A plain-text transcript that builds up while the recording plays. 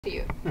to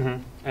you.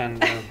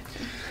 And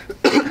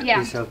Yeah.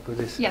 please help with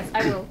this. Yes,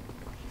 I will.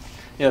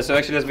 Yeah, so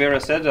actually as Vera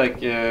said, like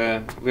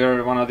we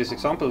are one of these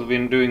examples. We've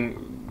been doing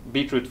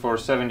Beetroot for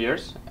 7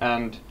 years,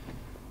 and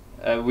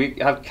we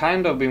have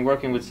kind of been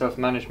working with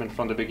self-management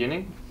from the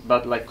beginning,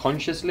 but like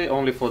consciously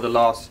only for the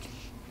last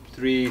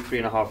three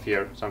and a half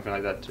years, something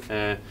like that.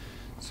 I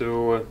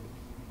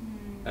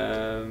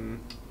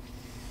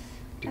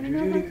don't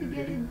know how to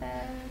get it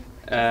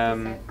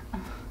there.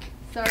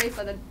 Sorry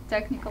for the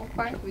technical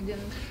part. We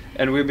didn't.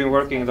 And we've been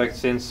working like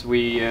since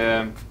we.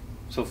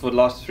 So for the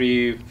last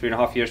three and a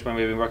half years, when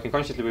we've been working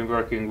consciously, we've been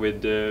working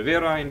with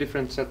Vera in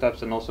different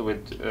setups, and also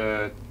with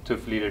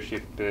TUFF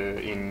leadership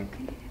in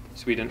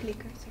Sweden.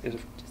 Yes.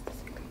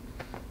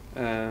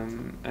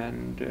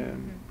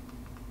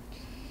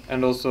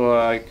 And also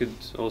I could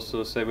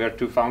also say we are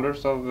two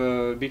founders of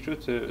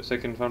Beetroot. The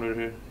second founder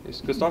here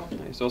is Gustav.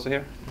 He's also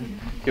here.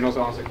 You can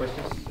also answer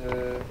questions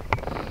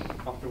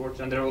afterwards.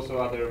 And there are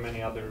also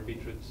many other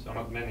Beetroots, or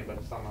not many,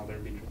 but some other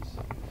Beetroots.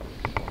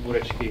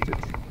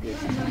 Yes.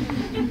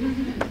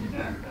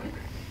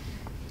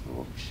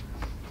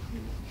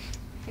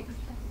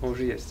 Och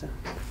resa.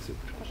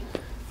 Super.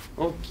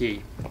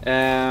 Okay.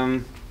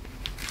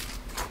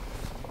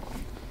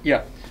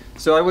 Yeah.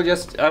 So I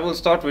will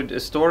start with a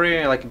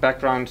story, like a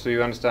background, so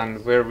you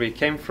understand where we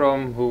came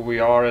from, who we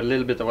are, a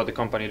little bit of what the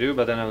company do.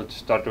 But then I will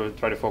start to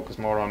try to focus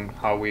more on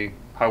how we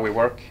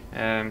work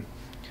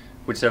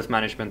with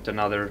self-management and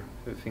other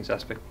things,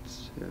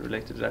 aspects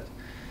related to that.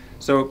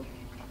 So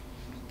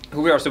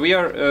who we are? So we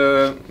are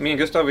me and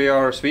Gustav. We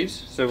are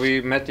Swedes. So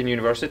we met in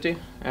university,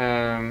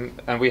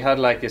 and we had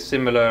like a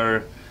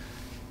similar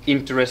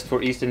interest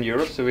for Eastern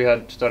Europe, so we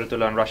had started to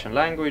learn Russian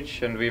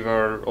language, and we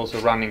were also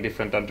running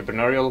different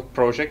entrepreneurial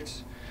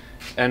projects,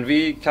 and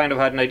we kind of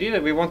had an idea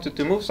that we wanted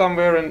to move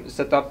somewhere and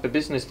set up a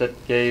business that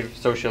gave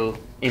social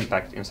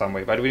impact in some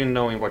way, but we didn't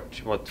know in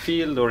what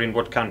field or in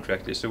what country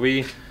actually. So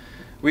we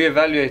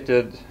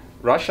evaluated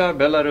Russia,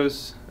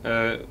 Belarus,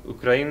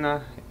 Ukraine,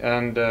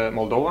 and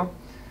Moldova,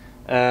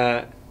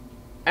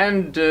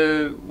 and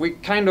we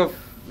kind of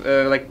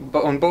like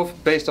on both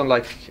based on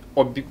like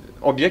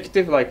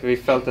objective, like we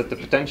felt that the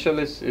potential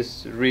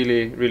is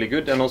really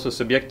good, and also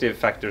subjective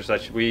factors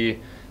such when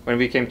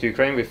we came to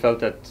Ukraine, we felt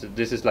that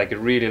this is like a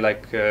really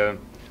like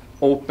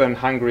open,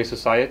 hungry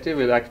society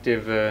with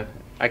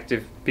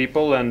active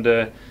people, and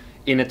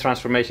in a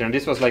transformation. And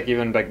this was like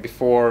even like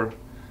before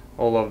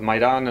all of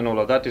Maidan and all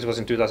of that. This was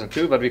in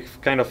 2002, but we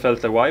kind of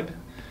felt the vibe.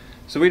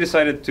 So we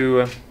decided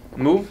to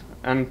move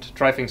and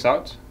try things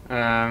out,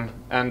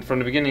 and from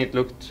the beginning it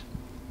looked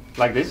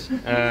like this.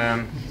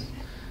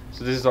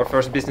 So this is our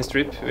first business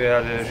trip. We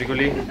had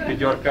Rigoli,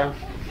 Pidyorka,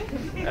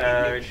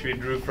 which we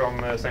drew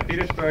from St.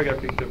 Petersburg. I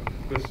picked up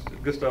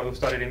Gustav, who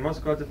studied in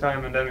Moscow at the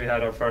time, and then we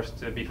had our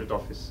first Beetroot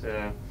office,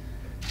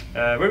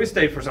 where we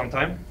stayed for some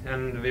time,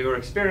 and we were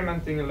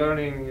experimenting and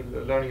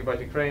learning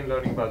about Ukraine,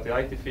 learning about the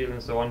IT field,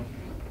 and so on.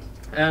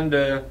 And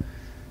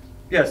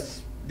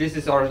yes, this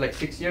is our like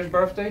 6 years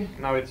birthday.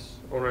 Now it's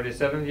already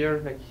 7th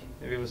year. Like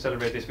we will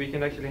celebrate this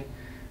weekend actually.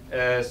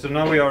 So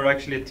now we are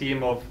actually a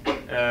team of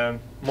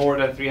more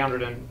than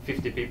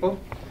 350 people,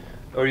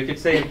 or you could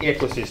say an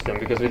ecosystem,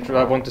 because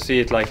I want to see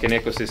it like an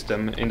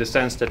ecosystem in the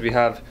sense that we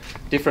have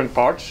different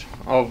parts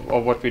of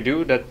what we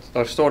do that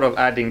are sort of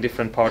adding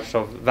different parts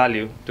of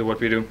value to what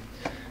we do.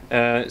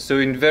 So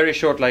in very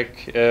short,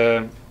 like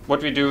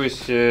what we do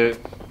is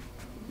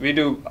we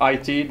do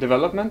IT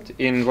development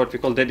in what we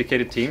call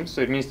dedicated teams.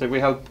 So it means that we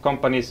help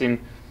companies in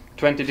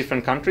 20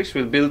 different countries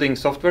with building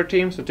software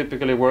teams who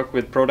typically work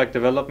with product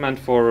development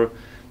for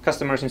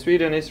customers in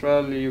Sweden,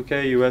 Israel,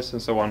 UK, US,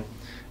 and so on.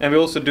 And we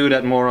also do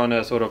that more on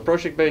a sort of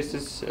project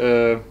basis,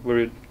 where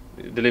we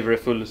deliver a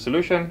full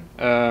solution,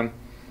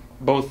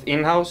 both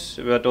in-house,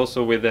 but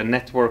also with a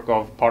network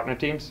of partner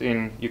teams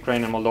in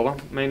Ukraine and Moldova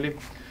mainly,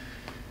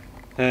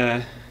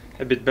 a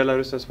bit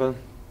Belarus as well.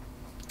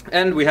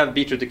 And we have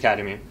Beetroot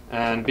Academy,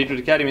 and Beetroot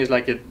Academy is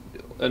like a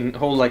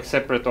whole like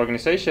separate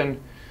organization,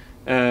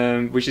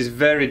 which is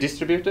very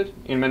distributed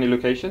in many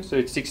locations. So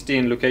it's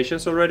 16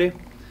 locations already,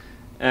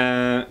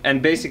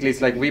 and basically it's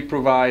like we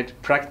provide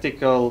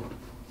practical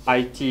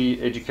IT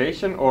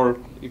education, or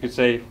you could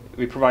say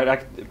we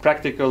provide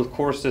practical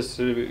courses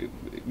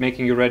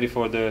making you ready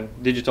for the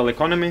digital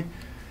economy,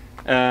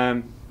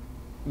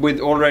 with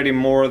already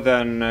more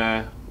than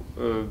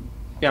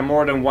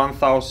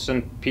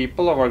 1,000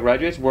 people of our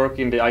graduates work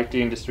in the IT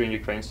industry in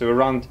Ukraine. So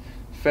around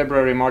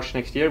February, March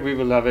next year, we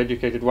will have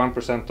educated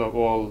 1% of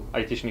all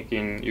ITshniki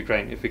in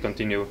Ukraine if we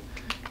continue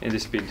in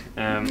this speed.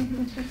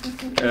 And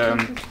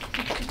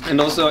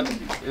also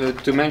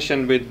to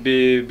mention with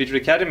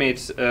Beetroot Academy,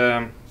 it's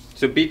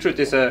so Beetroot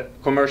is a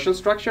commercial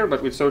structure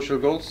but with social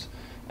goals,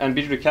 and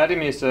Beetroot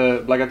Academy is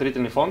a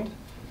благотворительный fond,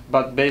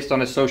 but based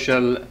on a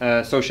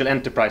social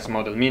enterprise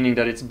model, meaning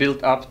that it's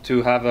built up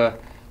to have a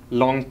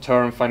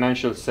long-term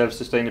financial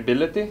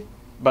self-sustainability,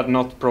 but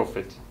not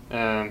profit.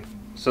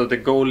 So the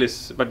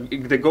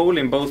goal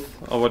in both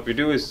of what we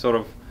do is sort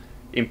of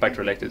impact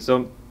related.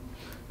 So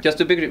just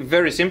to be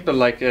very simple,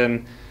 like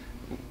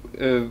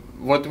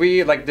what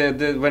we like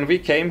when we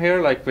came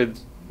here, like with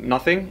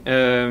nothing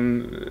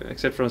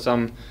except from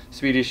some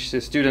Swedish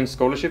student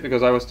scholarship,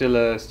 because I was still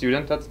a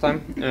student at the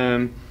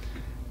time.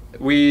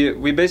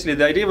 We basically,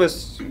 the idea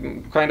was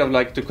kind of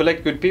like to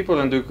collect good people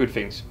and do good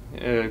things,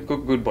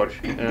 cook good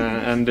borscht,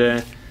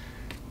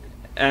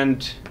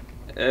 and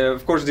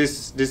of course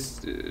this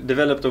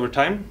developed over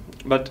time.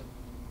 But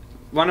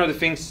one of the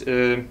things,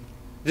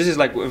 this is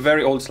like a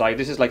very old slide.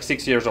 This is like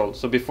 6 years old.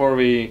 So before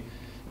we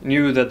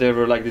knew that there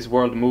were like this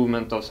world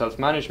movement of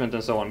self-management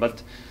and so on.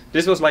 But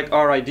this was like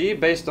our idea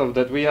based on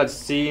that we had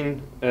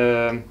seen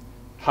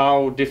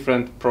how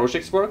different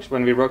projects works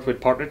when we worked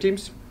with partner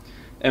teams.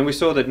 And we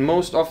saw that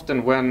most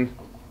often when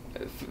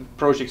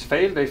projects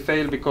fail, they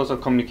fail because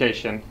of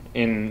communication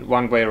in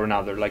one way or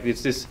another. Like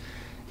it's this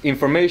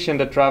information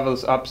that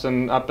travels up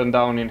and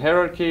down in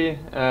hierarchy.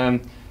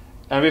 And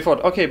we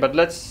thought, okay, but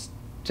let's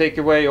take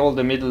away all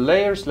the middle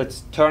layers.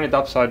 Let's turn it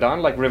upside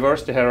down, like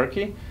reverse the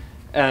hierarchy,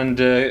 and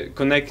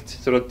connect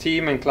sort of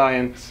team and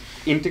client,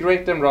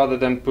 integrate them rather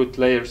than put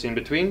layers in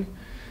between,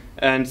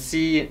 and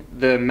see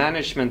the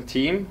management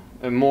team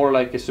more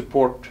like a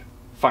support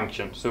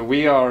function. So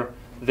we are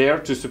there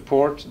to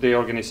support the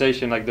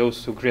organization, like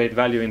those who create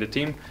value in the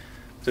team,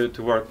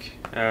 to work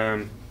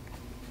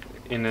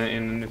in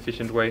an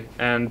efficient way.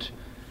 And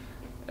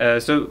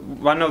so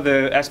one of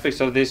the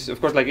aspects of this, of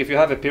course, like if you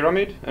have a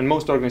pyramid, and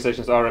most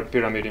organizations are a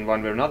pyramid in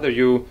one way or another,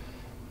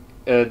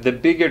 the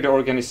bigger the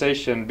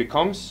organization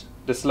becomes,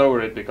 the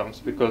slower it becomes,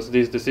 because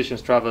these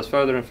decisions travels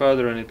further and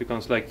further, and it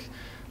becomes like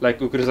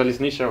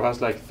Ukruzalisnisha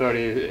has like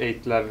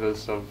 38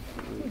 levels of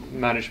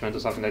management or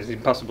something. It's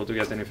impossible to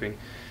get anything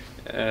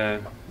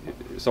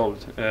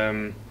solved.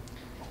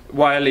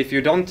 While if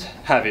you don't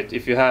have it,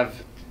 if you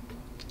have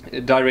a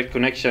direct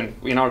connection,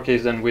 in our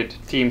case then with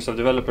teams of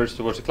developers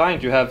towards a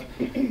client, you have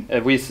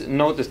we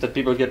noticed that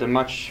people get a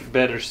much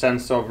better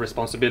sense of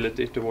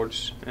responsibility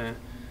towards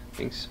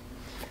things.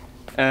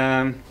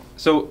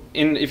 So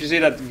if you see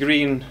that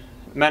green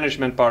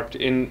management part,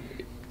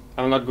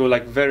 I will not go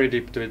like very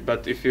deep to it,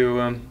 but if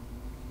you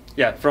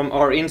from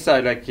our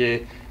inside, like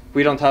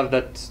we don't have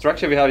that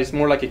structure. We have, it's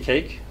more like a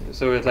cake,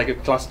 so it's like a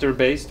cluster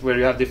based where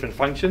you have different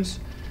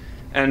functions,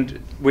 and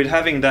with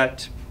having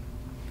that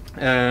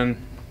that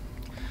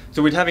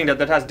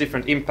has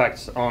different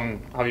impacts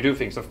on how you do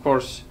things, of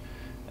course.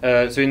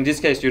 So in this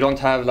case, you don't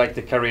have like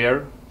the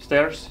career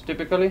stairs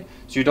typically,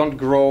 so you don't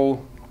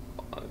grow.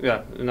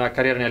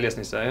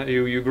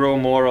 You grow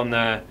more on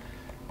the,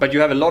 but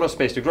you have a lot of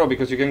space to grow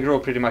because you can grow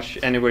pretty much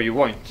anywhere you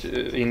want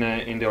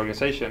in the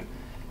organization.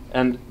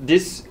 And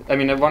this, I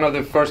mean, one of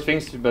the first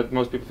things, but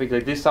most people think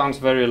like this sounds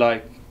very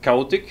like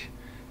chaotic,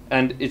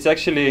 and it's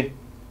actually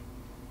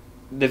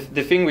the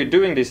thing with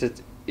doing this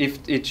is, if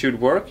it should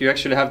work, you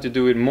actually have to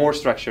do it more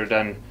structured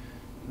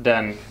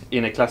than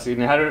in a classic,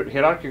 in a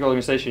hierarchical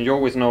organization. You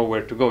always know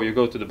where to go. You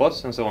go to the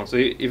boss and so on. So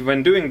if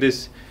when doing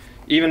this,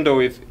 even though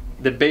if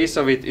the base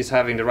of it is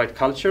having the right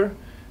culture,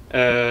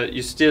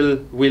 you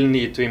still will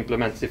need to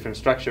implement different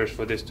structures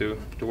for this to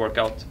work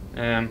out.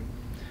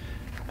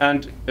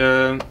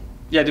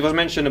 It was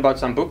mentioned about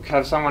some book.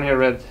 Have someone here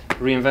read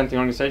Reinventing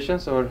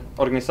Organizations or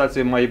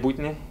Organizacja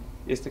Майбутнє?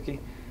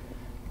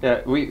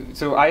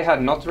 So I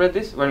had not read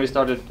this when we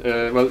started.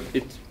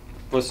 It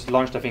was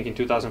launched, I think, in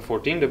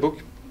 2014, the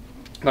book.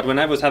 But when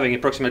I was having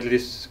approximately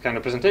this kind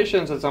of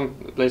presentations at some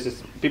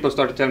places, people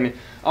started telling me,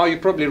 "Oh, you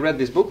probably read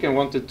this book and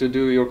wanted to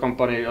do your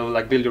company, or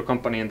like build your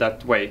company in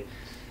that way."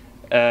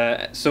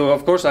 So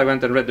of course I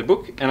went and read the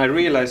book, and I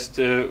realized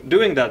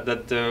doing that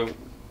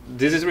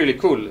this is really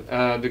cool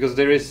because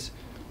there is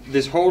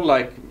this whole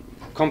like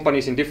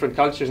companies in different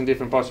cultures in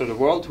different parts of the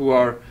world who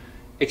are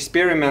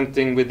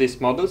experimenting with these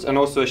models and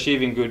also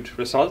achieving good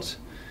results.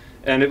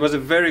 And it was a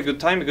very good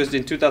time because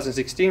in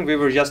 2016 we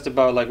were just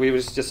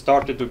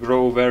started to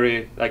grow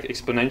very like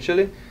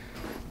exponentially.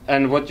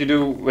 And what you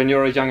do when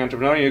you're a young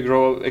entrepreneur, you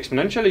grow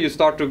exponentially, you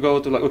start to go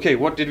to like, okay,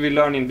 what did we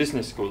learn in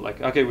business school?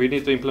 Like, okay, we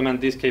need to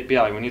implement this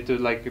KPI, we need to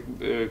like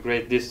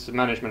create this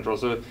management role.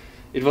 So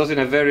it was in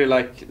a very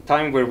like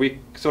time where we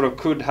sort of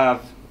could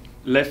have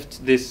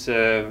left this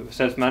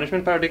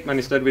self-management paradigm, and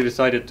instead we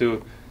decided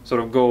to sort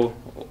of go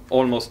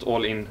almost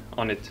all in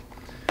on it.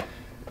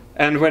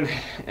 And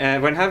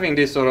when having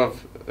this sort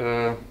of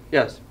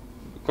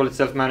call it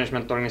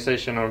self-management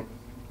organization, or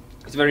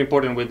it's very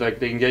important with like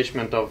the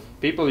engagement of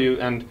people.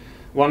 And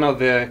one of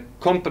the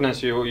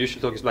components you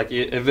should talk is like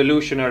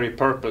evolutionary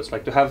purpose,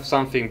 like to have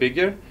something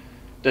bigger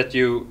that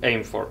you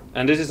aim for.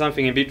 And this is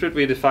something in Beetroot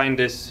we define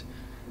this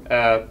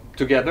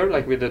together,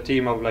 like with a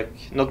team of like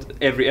not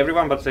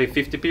everyone, but say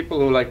 50 people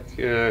who like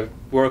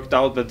worked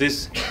out that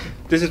this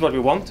is what we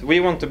want. We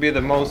want to be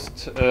the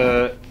most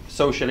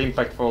social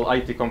impactful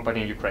IT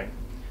company in Ukraine.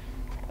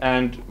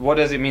 And what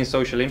does it mean,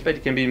 social impact?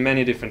 It can be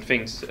many different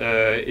things.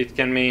 It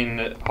can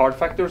mean hard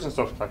factors and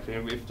soft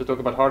factors. If to talk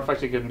about hard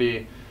factors, it can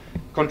be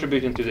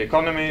contributing to the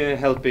economy,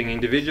 helping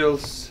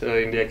individuals.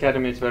 In the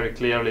academy, it's very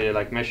clearly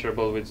like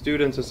measurable with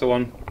students and so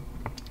on.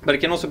 But it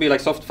can also be like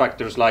soft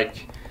factors,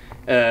 like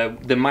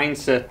the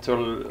mindset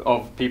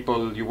of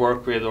people you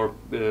work with, or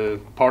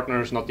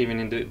partners, not even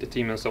in the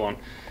team, and so on.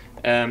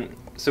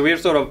 So we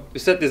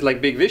set this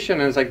like big vision,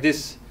 and it's like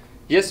this.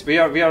 Yes, we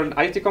are an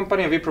IT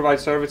company, and we provide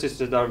services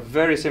that are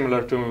very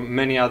similar to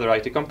many other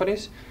IT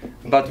companies,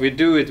 but we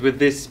do it with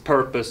this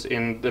purpose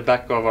in the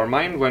back of our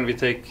mind when we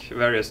take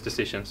various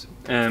decisions.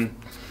 And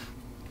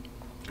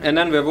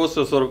then we have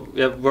also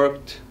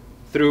worked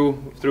through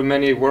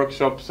many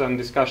workshops and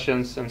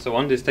discussions and so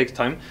on. This takes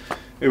time.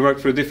 We work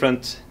through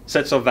different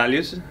sets of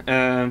values.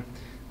 The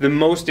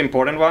most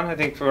important one, I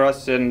think, for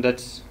us, and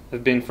that's has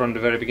been from the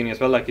very beginning as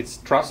well, like it's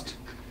trust.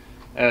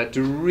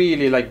 To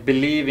really like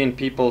believe in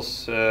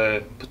people's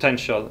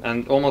potential,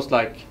 and almost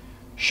like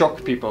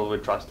shock people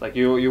with trust. Like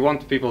you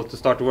want people to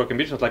start to work in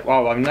business, like,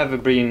 wow, I've never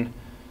been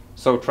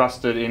so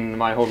trusted in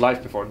my whole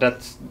life before.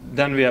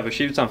 Then we have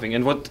achieved something.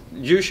 And what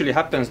usually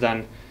happens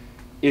then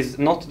is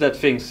not that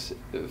things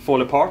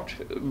fall apart,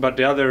 but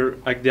the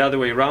other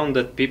way around,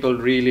 that people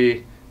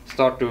really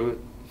start to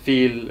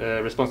feel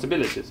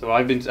responsibility. So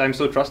I'm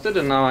so trusted,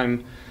 and now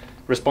I'm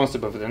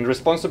responsible for it. And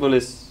responsible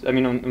is, I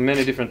mean, on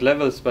many different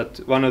levels, but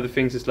one of the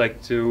things is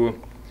like to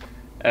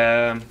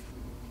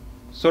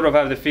sort of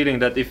have the feeling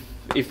that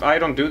if I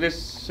don't do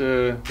this,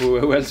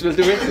 who else will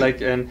do it?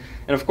 Like, and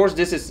of course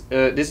this is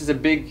a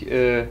big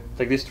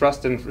like this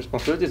trust and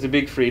responsibility is a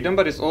big freedom,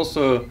 but it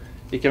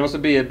can also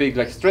be a big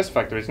like stress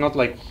factor. It's not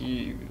like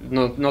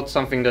not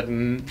something that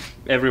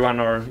everyone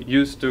are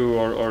used to,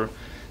 or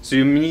so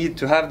you need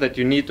to have that.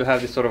 You need to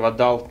have this sort of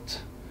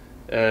adult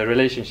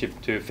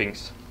relationship to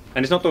things.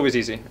 And it's not always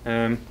easy.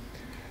 To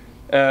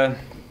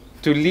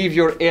leave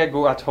your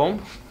ego at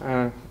home.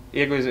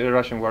 Ego is a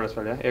Russian word as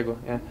well, yeah? Ego,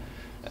 yeah.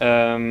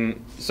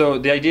 So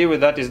the idea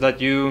with that is that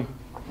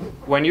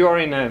when you are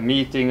in a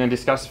meeting and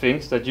discuss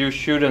things, that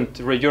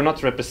you're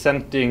not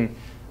representing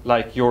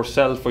like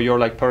yourself or your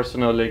like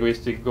personal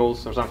egoistic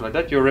goals or something like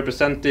that. You're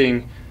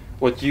representing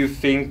what you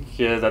think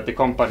that the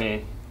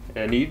company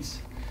needs.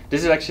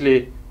 This is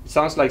actually, it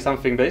sounds like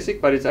something basic,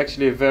 but it's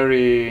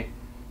actually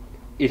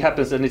it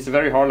happens, and it's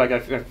very hard. Like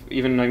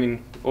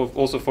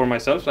also for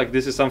myself, like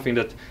this is something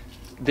that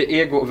the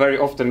ego very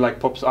often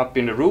like pops up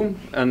in the room,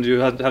 and you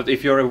have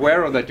if you're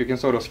aware of that, you can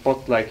sort of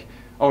spot like,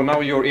 oh, now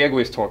your ego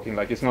is talking.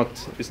 Like it's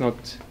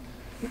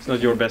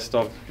not your best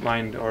of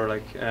mind, or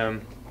like,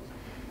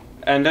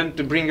 and then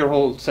to bring your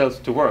whole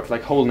self to work,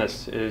 like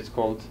wholeness is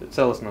called,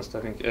 selflessness, I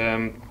think.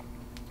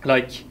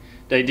 Like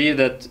the idea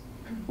that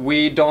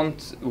we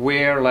don't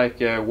wear like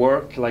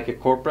work like a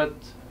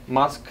corporate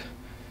mask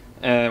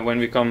when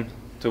we come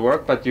to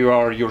work, but you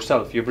are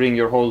yourself. You bring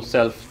your whole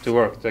self to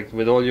work, like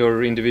with all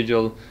your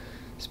individual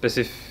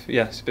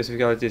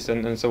specificalities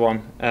and so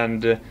on.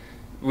 And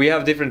we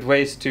have different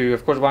ways to,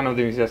 of course, one of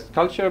them is just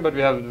culture, but we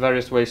have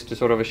various ways to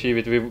sort of achieve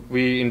it.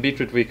 We in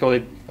Beetroot we call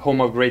it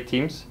home of great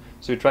teams.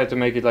 So we try to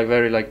make it like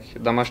very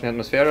like домашняя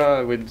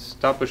атмосфера with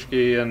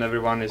tapushki, and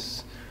everyone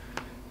is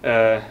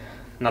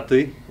na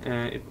ty,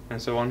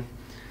 and so on.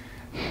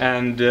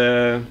 And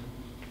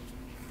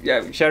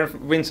share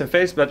wins and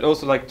fails, but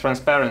also like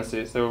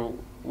transparency. So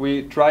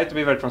we try to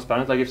be very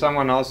transparent. Like if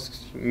someone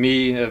asks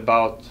me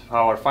about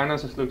how our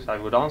finances looks, I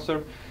would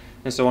answer,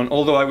 and so on.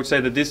 Although I would say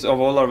that this, of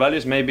all our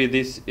values, maybe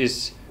this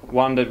is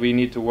one that we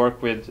need to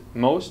work with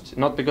most.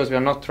 Not because we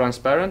are not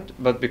transparent,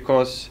 but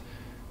because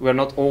we are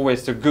not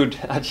always so good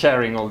at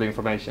sharing all the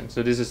information.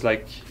 So this is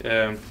like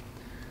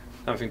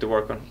something to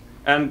work on.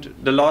 And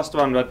the last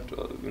one,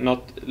 but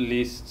not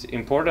least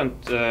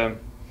important,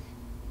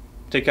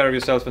 take care of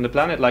yourself and the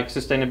planet, like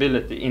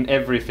sustainability in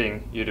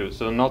everything you do.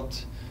 So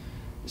not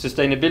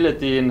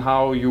sustainability in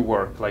how you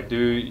work. Like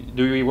do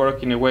we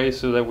work in a way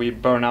so that we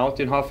burn out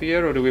in half a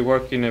year, or do we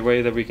work in a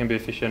way that we can be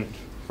efficient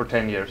for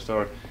 10 years?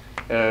 Or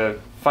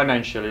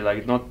financially,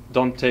 like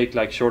don't take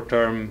like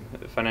short-term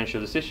financial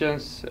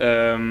decisions.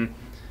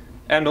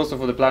 And also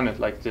for the planet,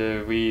 like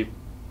we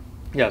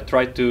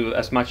try to,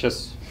 as much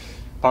as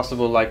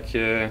possible, like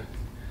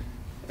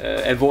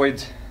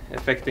avoid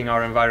affecting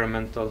our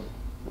environmental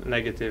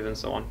negative and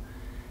so on.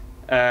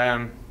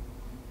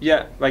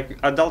 Like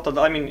adult,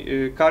 I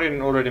mean,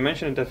 Karin already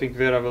mentioned it. I think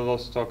Vera will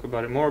also talk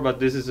about it more, but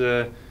this is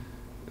a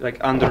like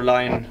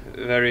underlying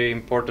very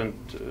important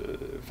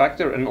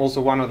factor, and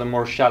also one of the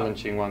more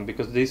challenging one,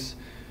 because this,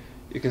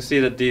 you can see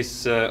that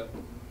these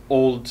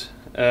old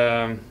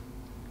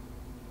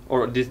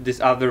or this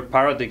other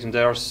paradigms,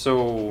 they are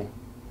so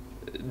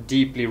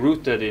deeply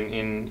rooted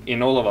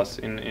in all of us.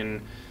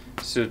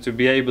 So to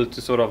be able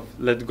to sort of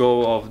let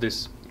go of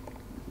this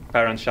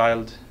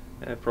parent-child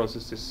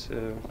process is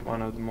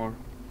one of the more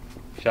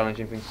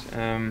challenging things.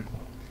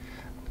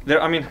 There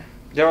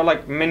are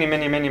like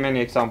many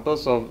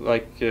examples of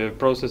like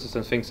processes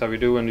and things that we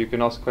do, and you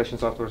can ask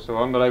questions afterwards and so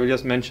on. But I will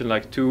just mention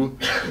like two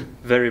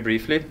very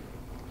briefly.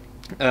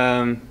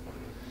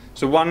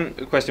 So one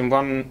question,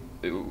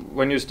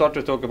 when you start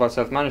to talk about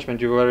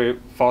self-management, you very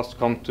fast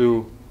come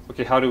to,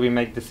 okay, how do we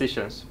make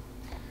decisions?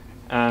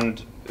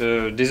 And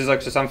this is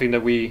actually something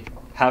that we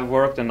have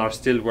worked and are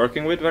still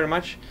working with very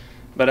much.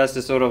 But as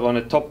the sort of on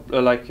a top,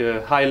 like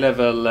a high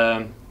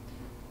level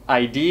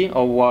idea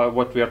of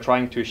what we are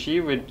trying to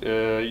achieve,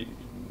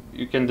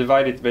 you can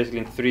divide it basically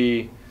in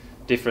 3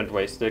 different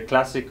ways. The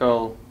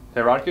classical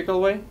hierarchical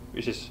way,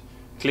 which is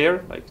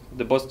clear, like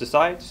the boss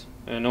decides,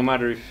 no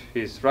matter if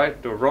he's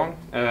right or wrong,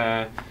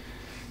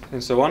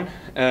 and so on.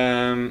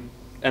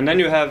 And then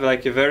you have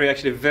like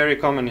actually very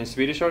common in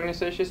Swedish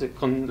organizations, a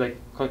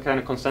kind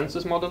of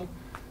consensus model.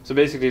 So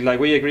basically, like,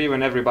 we agree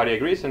when everybody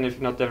agrees, and if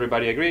not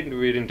everybody agreed,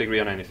 we didn't agree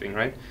on anything,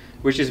 right?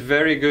 Which is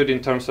very good in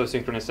terms of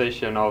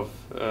synchronization of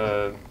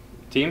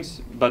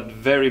teams, but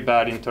very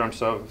bad in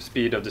terms of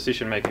speed of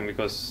decision making,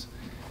 because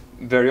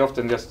very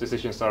often just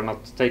decisions are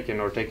not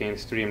taken or taken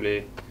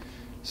extremely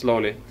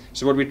slowly.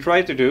 So what we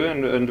try to do,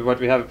 and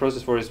what we have a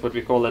process for, is what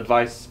we call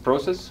advice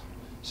process.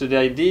 So the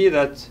idea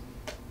that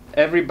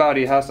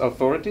everybody has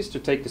authorities to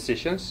take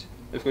decisions,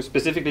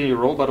 specifically in your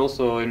role, but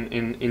also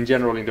in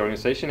general in the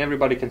organization.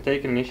 Everybody can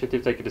take an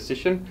initiative, take a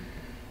decision,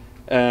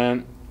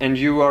 and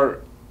you are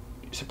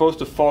supposed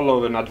to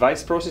follow an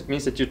advice process. It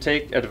means that you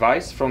take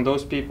advice from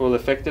those people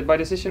affected by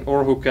decision,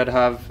 or who could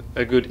have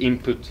a good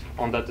input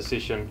on that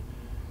decision,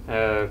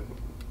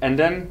 and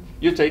then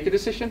you take a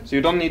decision. So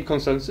you don't need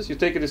consensus. You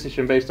take a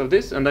decision based on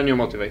this, and then you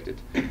motivate it,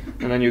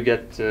 and then you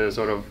get you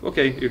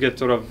get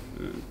sort of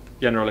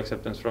general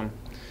acceptance from,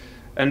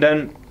 and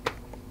then.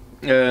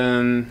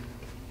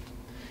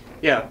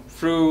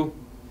 Through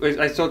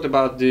I thought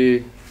about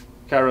the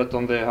carrot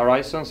on the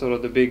horizon, sort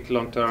of the big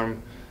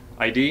long-term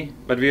idea,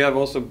 but we have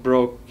also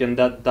broken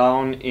that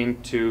down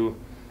into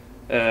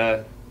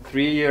 3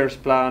 years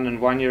plan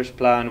and 1 year's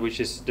plan, which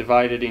is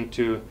divided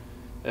into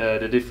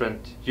the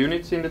different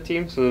units in the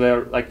team. So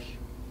they're like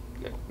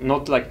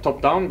not like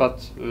top down,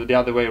 but the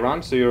other way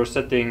around. So you're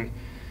setting,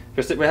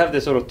 because we have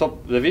this sort of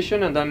top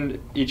division, and then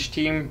each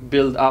team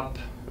build up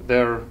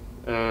their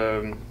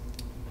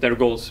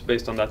goals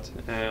based on that,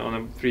 on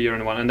a 3-year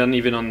and 1, and then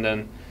even on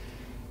the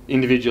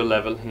individual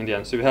level in the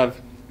end. So we have,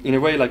 in a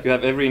way, like you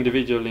have every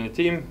individual in the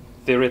team,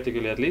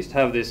 theoretically at least,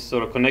 have this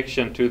sort of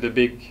connection to the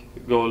big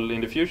goal in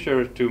the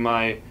future, to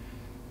my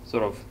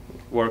sort of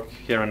work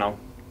here and now.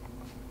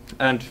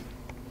 And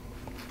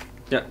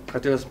yeah,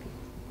 хотелось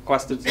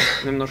хвастаться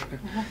немножко.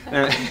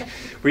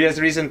 We just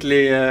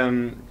recently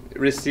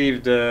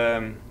received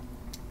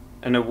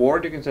an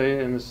award, you can say,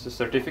 and it's a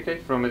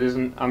certificate from it is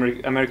an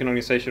American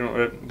organization,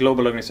 or a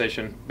global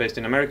organization based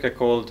in America,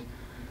 called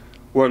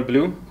World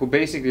Blue, who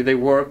basically they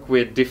work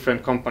with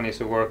different companies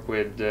who work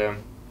with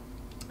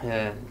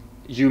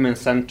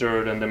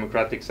human-centered and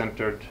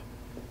democratic-centered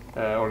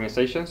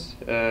organizations,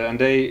 and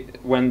they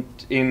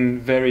went in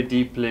very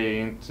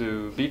deeply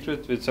into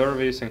Beetroot with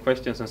surveys and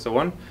questions and so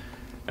on.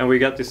 And we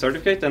got this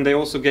certificate, and they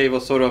also gave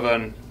us sort of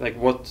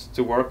what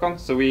to work on.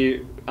 So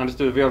we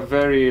understood we are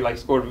very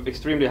scored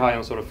extremely high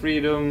on sort of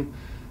freedom,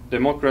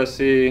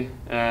 democracy,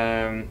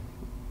 and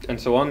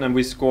so on. And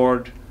we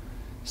scored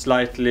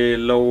slightly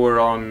lower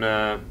on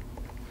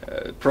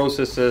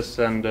processes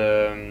and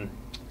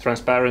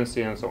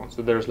transparency and so on.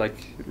 So there's like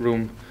a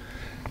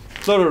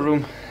lot of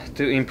room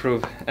to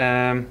improve.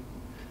 And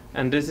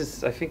I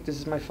think this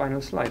is my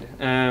final slide.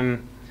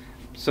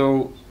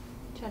 So.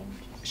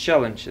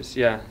 Challenges,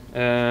 yeah.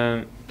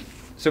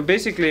 So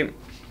basically,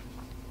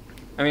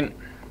 I mean,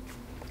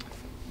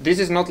 this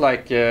is not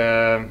like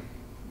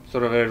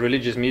sort of a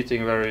religious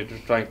meeting where we're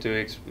trying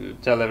to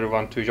tell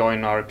everyone to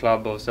join our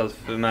club of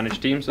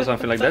self-managed teams or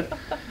something like that.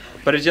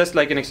 But it's just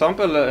like an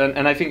example,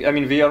 and I think, I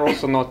mean, we are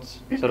also not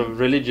sort of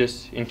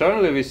religious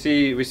internally. We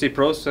see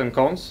pros and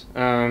cons.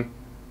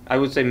 I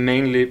would say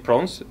mainly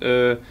pros,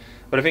 but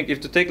I think if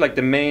to take like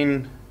the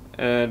main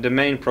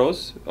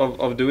pros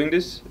of doing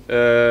this.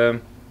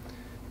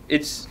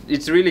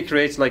 It really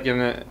creates like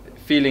a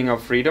feeling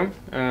of freedom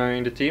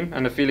in the team,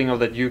 and a feeling of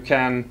that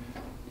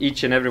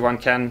each and everyone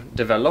can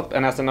develop.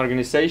 And as an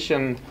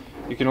organization,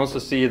 you can also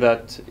see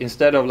that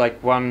instead of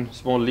like one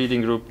small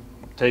leading group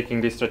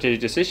taking this strategic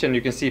decision, you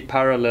can see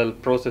parallel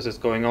processes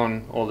going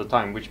on all the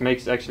time, which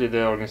makes actually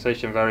the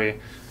organization very, you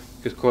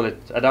could call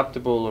it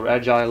adaptable or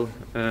agile.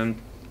 Yeah,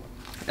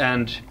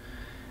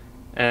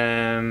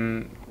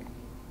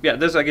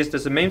 I guess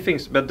that's the main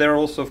things, but there are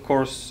also, of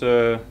course,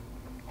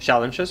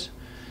 challenges.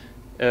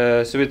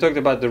 So we talked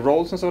about the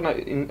roles and so on,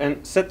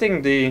 and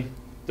setting the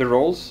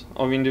roles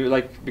of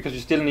because you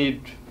still need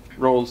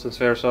roles and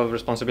spheres of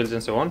responsibility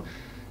and so on.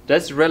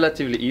 That's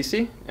relatively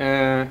easy.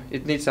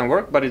 It needs some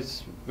work, but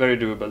it's very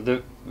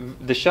doable.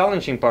 The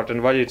challenging part,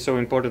 and why it's so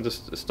important to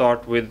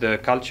start with the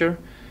culture,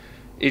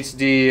 it's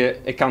the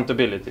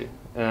accountability.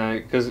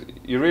 Because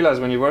you realize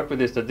when you work with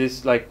this that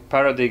this like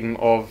paradigm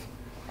of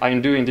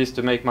I'm doing this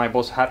to make my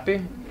boss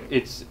happy,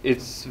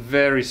 it's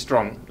very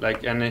strong.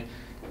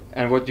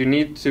 And what you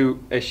need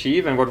to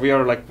achieve, and what we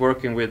are like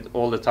working with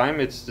all the time,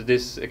 it's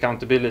this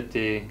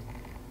accountability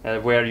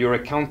where you're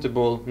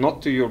accountable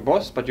not to your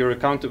boss, but you're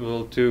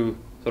accountable to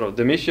sort of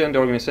the mission, the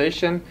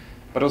organization,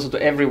 but also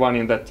to everyone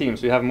in that team.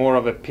 So you have more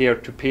of a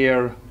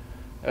peer-to-peer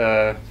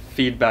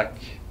feedback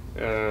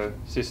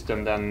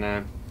system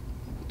than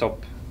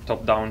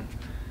top-down.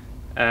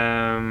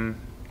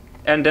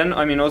 And then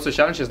I mean also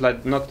challenges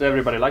like not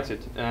everybody likes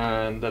it,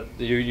 and that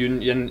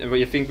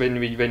you think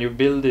when you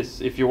build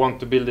this, if you want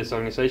to build this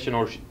organization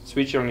or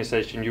switch your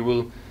organization, you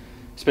will,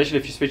 especially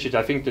if you switch it,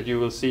 I think that you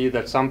will see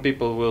that some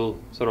people will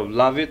sort of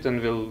love it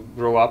and will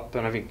grow up,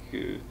 and I think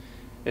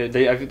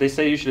they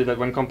say usually that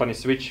when companies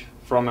switch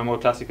from a more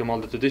classical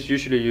model to this,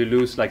 usually you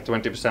lose like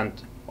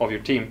 20% of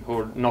your team who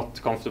are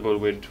not comfortable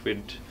with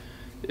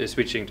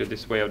switching to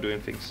this way of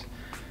doing things.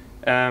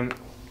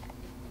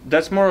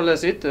 That's more or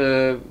less it.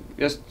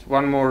 Just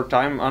one more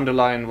time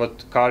underline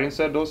what Karin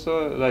said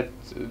also, that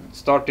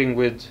starting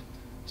with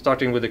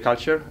the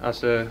culture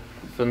as a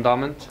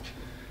fundament,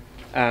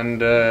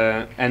 and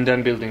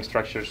then building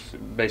structures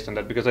based on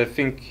that, because I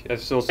think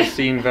I've also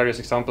seen various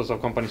examples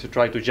of companies who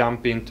try to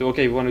jump into,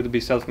 okay, we want to be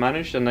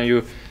self-managed, and then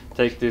you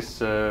take this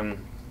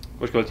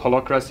what's called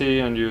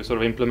holacracy, and you sort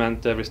of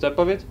implement every step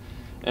of it.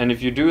 And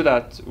if you do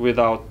that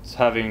without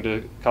having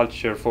the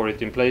culture for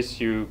it in place,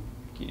 you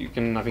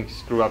can, I think,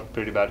 screw up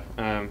pretty bad.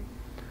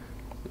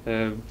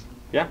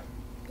 Yeah,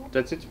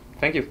 that's it.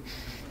 Thank you.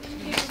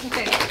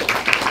 Okay.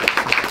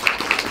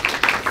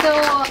 So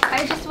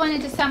I just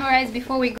wanted to summarize before we go.